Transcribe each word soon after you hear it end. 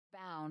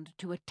round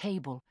to a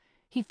table.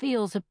 He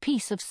feels a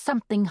piece of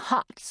something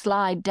hot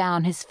slide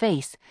down his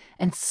face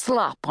and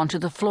slop onto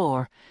the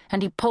floor,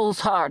 and he pulls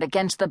hard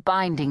against the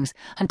bindings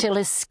until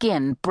his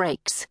skin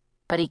breaks,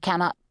 but he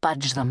cannot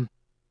budge them.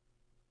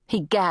 He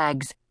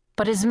gags,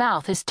 but his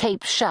mouth is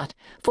taped shut,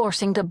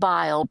 forcing the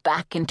bile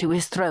back into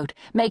his throat,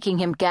 making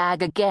him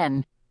gag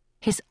again.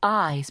 His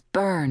eyes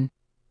burn.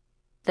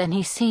 Then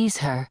he sees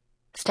her,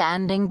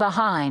 standing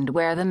behind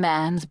where the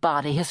man's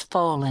body has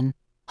fallen,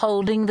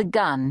 holding the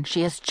gun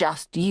she has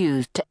just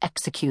used to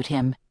execute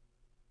him.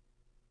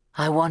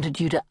 "I wanted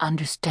you to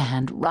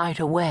understand right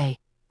away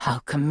how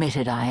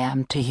committed I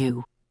am to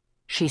you,"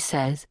 she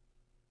says,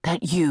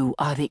 "that you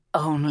are the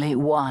only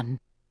one."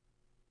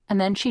 And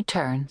then she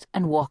turns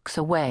and walks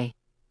away.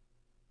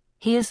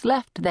 He is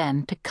left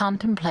then to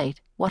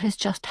contemplate what has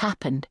just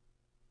happened.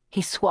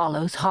 He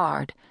swallows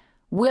hard,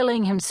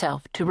 willing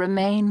himself to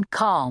remain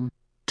calm,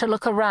 to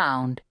look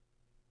around.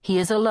 He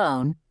is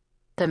alone.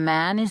 The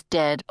man is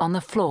dead on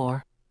the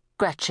floor.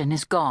 Gretchen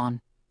is gone.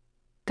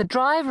 The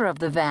driver of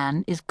the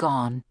van is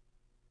gone.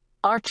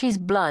 Archie's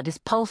blood is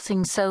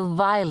pulsing so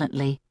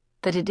violently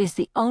that it is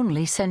the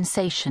only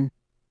sensation.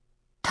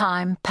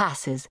 Time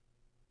passes.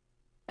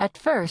 At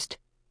first,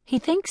 he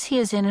thinks he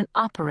is in an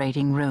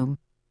operating room.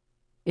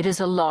 It is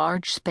a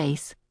large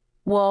space,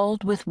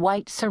 walled with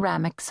white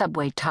ceramic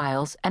subway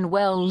tiles and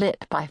well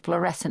lit by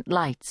fluorescent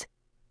lights.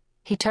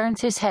 He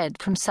turns his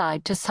head from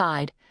side to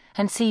side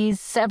and sees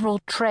several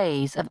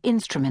trays of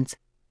instruments,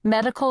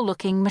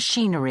 medical-looking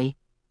machinery,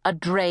 a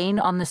drain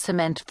on the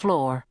cement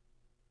floor.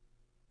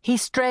 He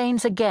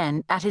strains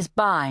again at his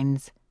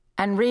binds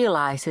and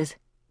realizes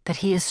that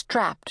he is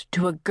strapped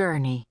to a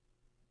gurney.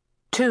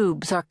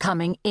 Tubes are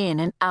coming in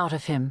and out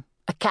of him,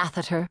 a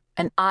catheter,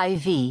 an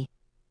IV.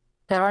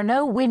 There are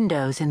no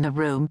windows in the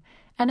room,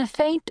 and a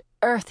faint,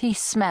 earthy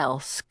smell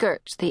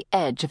skirts the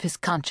edge of his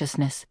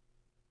consciousness.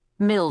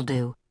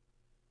 Mildew.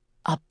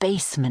 A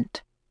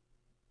basement.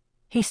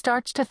 He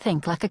starts to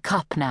think like a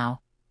cop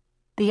now.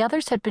 The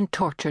others had been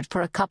tortured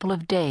for a couple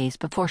of days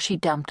before she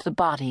dumped the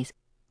bodies.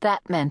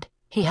 That meant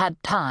he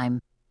had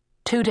time.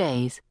 2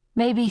 days,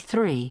 maybe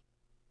 3.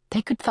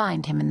 They could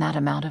find him in that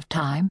amount of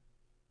time.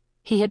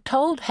 He had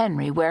told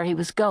Henry where he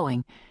was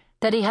going,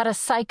 that he had a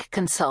psych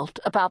consult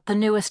about the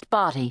newest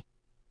body.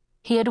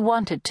 He had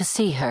wanted to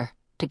see her,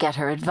 to get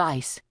her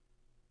advice.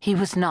 He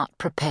was not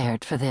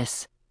prepared for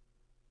this.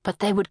 But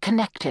they would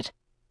connect it.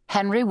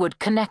 Henry would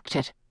connect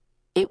it.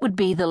 It would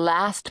be the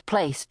last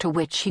place to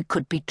which he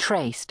could be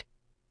traced.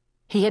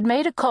 He had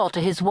made a call to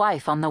his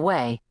wife on the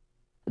way.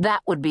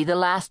 That would be the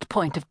last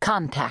point of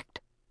contact.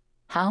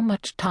 How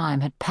much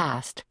time had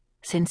passed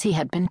since he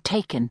had been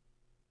taken?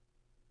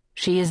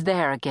 She is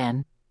there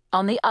again,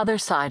 on the other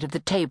side of the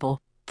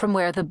table, from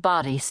where the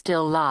body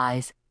still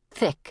lies,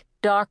 thick,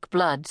 dark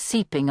blood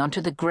seeping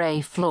onto the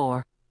gray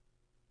floor.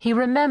 He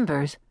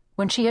remembers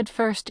when she had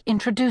first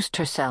introduced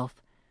herself,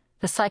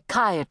 the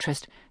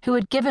psychiatrist who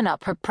had given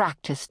up her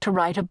practice to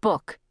write a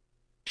book.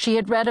 She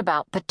had read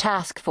about the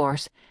task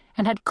force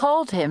and had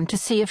called him to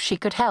see if she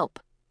could help.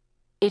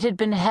 It had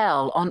been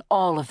hell on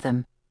all of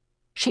them.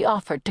 She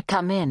offered to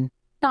come in.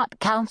 Not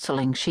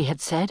counseling, she had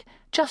said,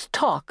 just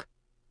talk.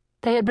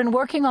 They had been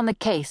working on the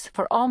case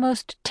for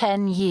almost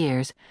 10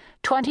 years,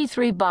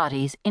 23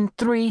 bodies in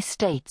 3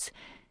 states.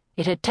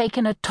 It had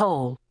taken a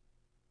toll.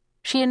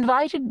 She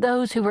invited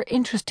those who were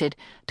interested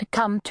to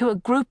come to a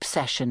group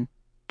session,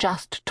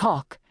 just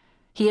talk.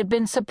 He had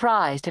been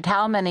surprised at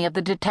how many of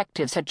the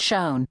detectives had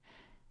shown.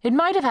 It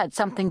might have had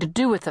something to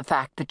do with the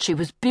fact that she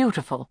was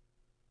beautiful.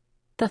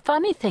 The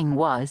funny thing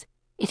was,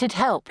 it had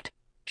helped.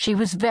 She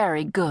was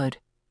very good.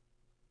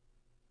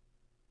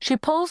 She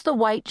pulls the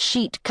white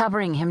sheet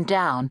covering him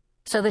down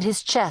so that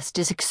his chest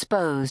is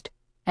exposed,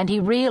 and he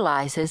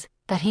realizes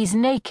that he's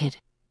naked.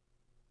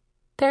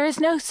 There is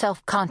no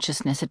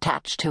self-consciousness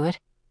attached to it.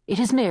 It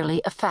is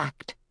merely a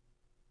fact.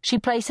 She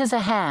places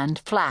a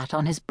hand flat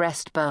on his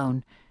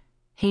breastbone.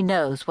 He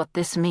knows what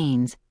this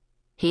means.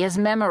 He has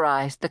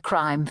memorized the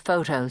crime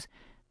photos,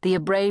 the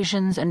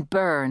abrasions and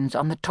burns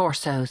on the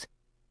torsos.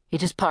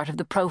 It is part of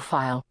the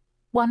profile,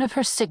 one of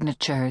her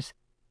signatures.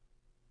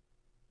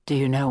 "Do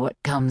you know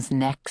what comes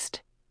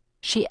next?"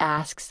 she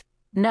asks,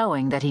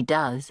 knowing that he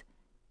does.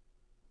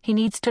 He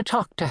needs to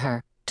talk to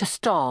her, to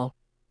stall.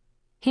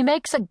 He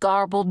makes a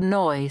garbled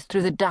noise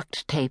through the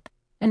duct tape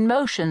and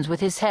motions with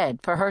his head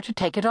for her to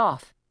take it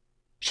off.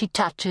 She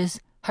touches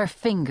her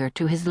finger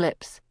to his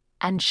lips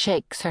and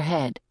shakes her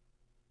head.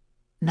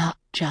 "Not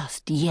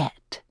just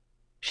yet,"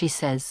 she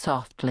says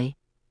softly.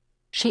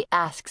 She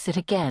asks it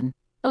again,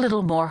 a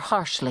little more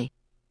harshly.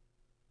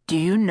 "Do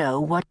you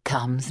know what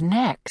comes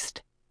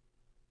next?"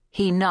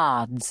 He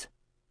nods.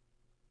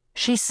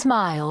 She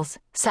smiles,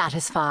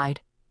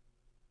 satisfied.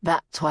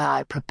 "That's why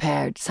I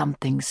prepared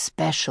something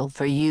special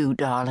for you,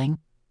 darling."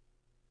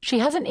 She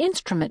has an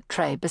instrument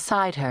tray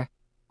beside her,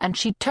 and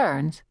she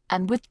turns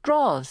and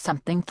withdraws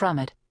something from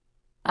it.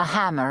 A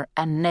hammer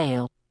and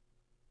nail.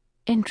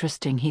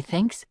 Interesting, he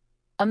thinks,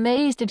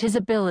 amazed at his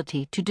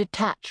ability to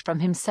detach from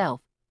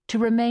himself, to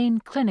remain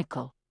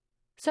clinical.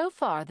 So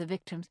far the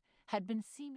victims had been seeming